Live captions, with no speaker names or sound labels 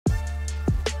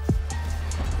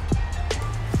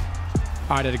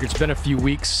All right, Edgar, it's been a few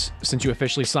weeks since you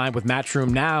officially signed with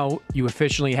Matchroom. Now you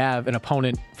officially have an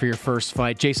opponent for your first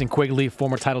fight. Jason Quigley,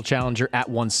 former title challenger at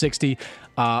 160.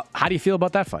 How do you feel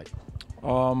about that fight?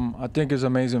 I think it's an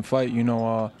amazing fight.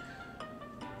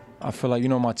 I feel like,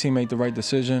 my team made the right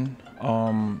decision.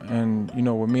 And,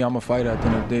 with me, I'm a fighter at the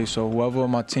end of the day. So whoever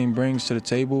my team brings to the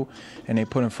table and they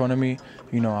put in front of me,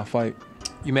 I fight.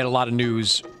 You made a lot of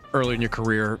news earlier in your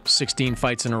career, 16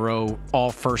 fights in a row, all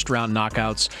first-round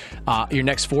knockouts. Your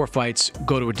next 4 fights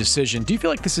go to a decision. Do you feel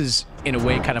like this is, in a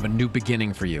way, kind of a new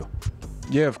beginning for you?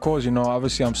 Yeah, of course.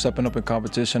 Obviously I'm stepping up in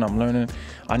competition. I'm learning.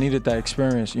 I needed that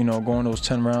experience, going those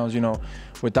 10 rounds.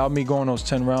 Without me going those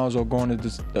 10 rounds or going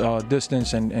the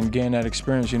distance and getting that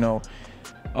experience,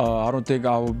 I don't think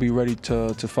I would be ready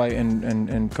to fight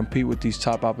and compete with these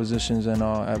top oppositions and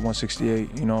at 168,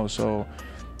 so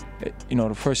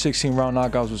the first 16 round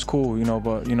knockouts was cool,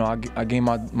 but I gained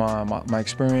my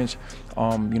experience.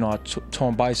 I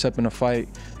torn bicep in the fight,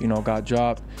 got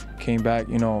dropped, came back,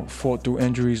 fought through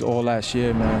injuries all last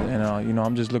year, man, and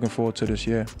I'm just looking forward to this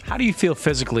year. How do you feel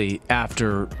physically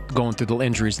after going through the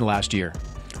injuries in the last year?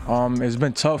 It's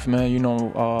been tough, man.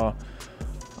 A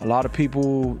lot of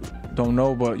people don't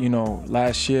know, but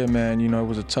last year, man, it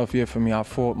was a tough year for me. I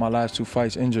fought my last 2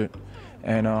 fights injured.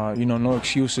 And, no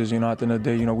excuses, at the end of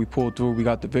the day, we pulled through, we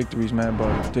got the victories, man,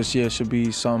 but this year should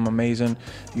be something amazing.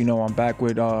 I'm back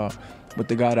with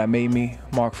the guy that made me,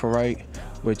 Mark Ferrite,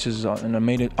 which is an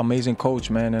amazing coach,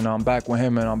 man, and I'm back with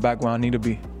him, and I'm back where I need to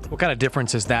be. What kind of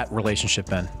difference has that relationship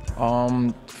been?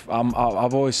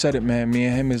 I've always said it, man, me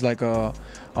and him is like a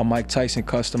Mike Tyson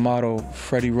custom model,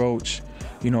 Freddie Roach,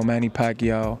 Manny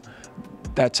Pacquiao.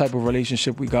 That type of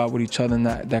relationship we got with each other, and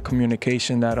that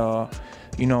communication that,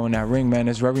 in that ring, man,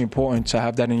 it's very important to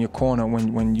have that in your corner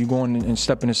when you go in and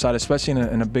stepping inside, especially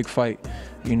in a big fight,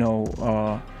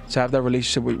 to have that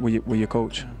relationship with your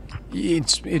coach.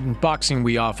 In boxing,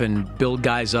 we often build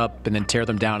guys up and then tear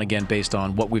them down again based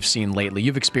on what we've seen lately.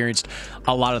 You've experienced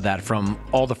a lot of that from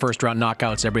all the first-round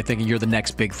knockouts, everything. You're the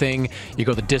next big thing. You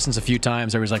go the distance a few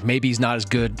times. Everyone's like, maybe he's not as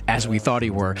good as we thought he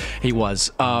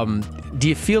was. Do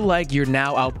you feel like you're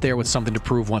now out there with something to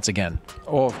prove once again?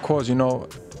 Oh, of course.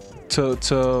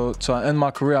 To end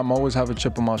my career, I'm always have a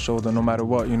chip on my shoulder, no matter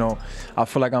what. I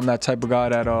feel like I'm that type of guy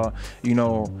that,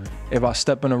 if I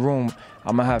step in a room,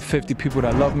 I'm gonna have 50 people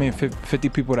that love me and 50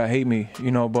 people that hate me.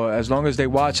 But as long as they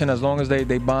watching, as long as they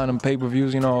buying them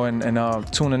pay-per-views,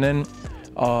 and tuning in,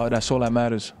 that's all that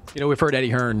matters. We've heard Eddie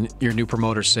Hearn, your new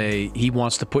promoter, say he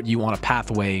wants to put you on a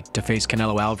pathway to face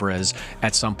Canelo Alvarez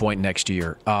at some point next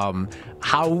year.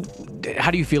 How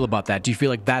do you feel about that? Do you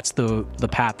feel like that's the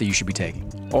path that you should be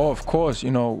taking? Oh, of course.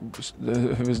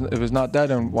 If it's not that,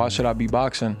 then why should I be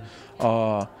boxing?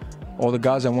 All the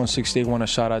guys at 168 want a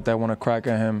shot at that, want to crack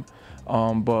at him.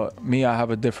 But me, I have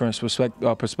a different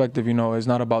perspective. It's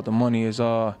not about the money. It's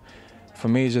for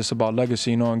me, it's just about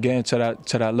legacy. And getting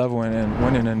to that level and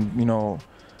winning and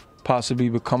possibly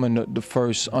becoming the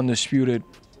first undisputed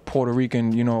Puerto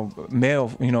Rican, male,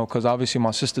 because obviously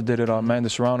my sister did it, Amanda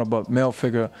Serrano, but male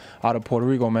figure out of Puerto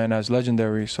Rico, man, that's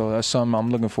legendary. So that's something I'm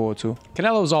looking forward to.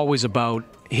 Canelo's always about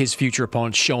his future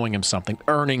opponent showing him something,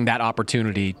 earning that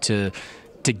opportunity to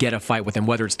get a fight with him,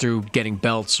 whether it's through getting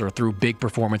belts or through big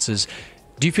performances.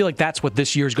 Do you feel like that's what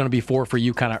this year is going to be for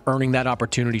you, kind of earning that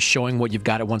opportunity, showing what you've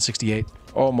got at 168?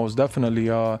 Oh, most definitely.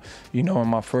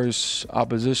 My first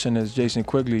opposition is Jason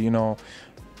Quigley.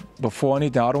 Before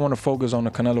anything, I don't want to focus on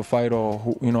the Canelo fight or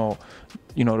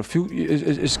the future.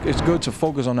 It's good to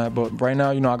focus on that, but right now,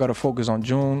 I got to focus on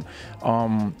June.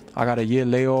 I got a year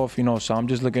layoff, so I'm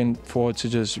just looking forward to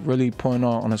just really putting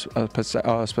on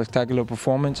a spectacular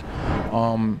performance,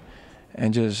 and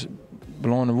just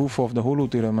blowing the roof off the Hulu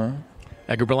Theater, man.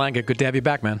 Edgar Berlanga, good to have you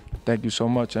back, man. Thank you so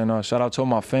much, and shout out to all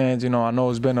my fans. I know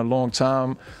it's been a long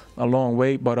time, a long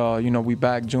wait, but we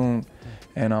back June,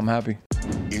 and I'm happy.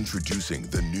 Introducing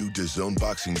the new DAZN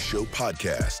Boxing Show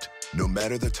podcast. No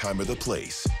matter the time or the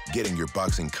place, getting your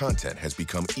boxing content has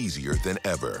become easier than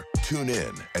ever. Tune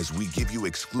in as we give you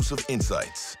exclusive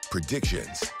insights,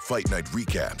 predictions, fight night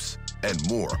recaps, and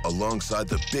more alongside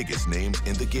the biggest names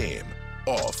in the game.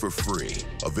 All for free.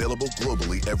 Available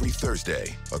globally every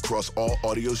Thursday across all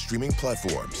audio streaming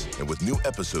platforms and with new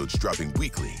episodes dropping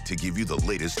weekly to give you the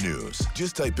latest news.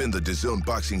 Just type in the DAZN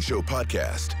Boxing Show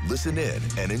podcast, listen in,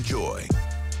 and enjoy.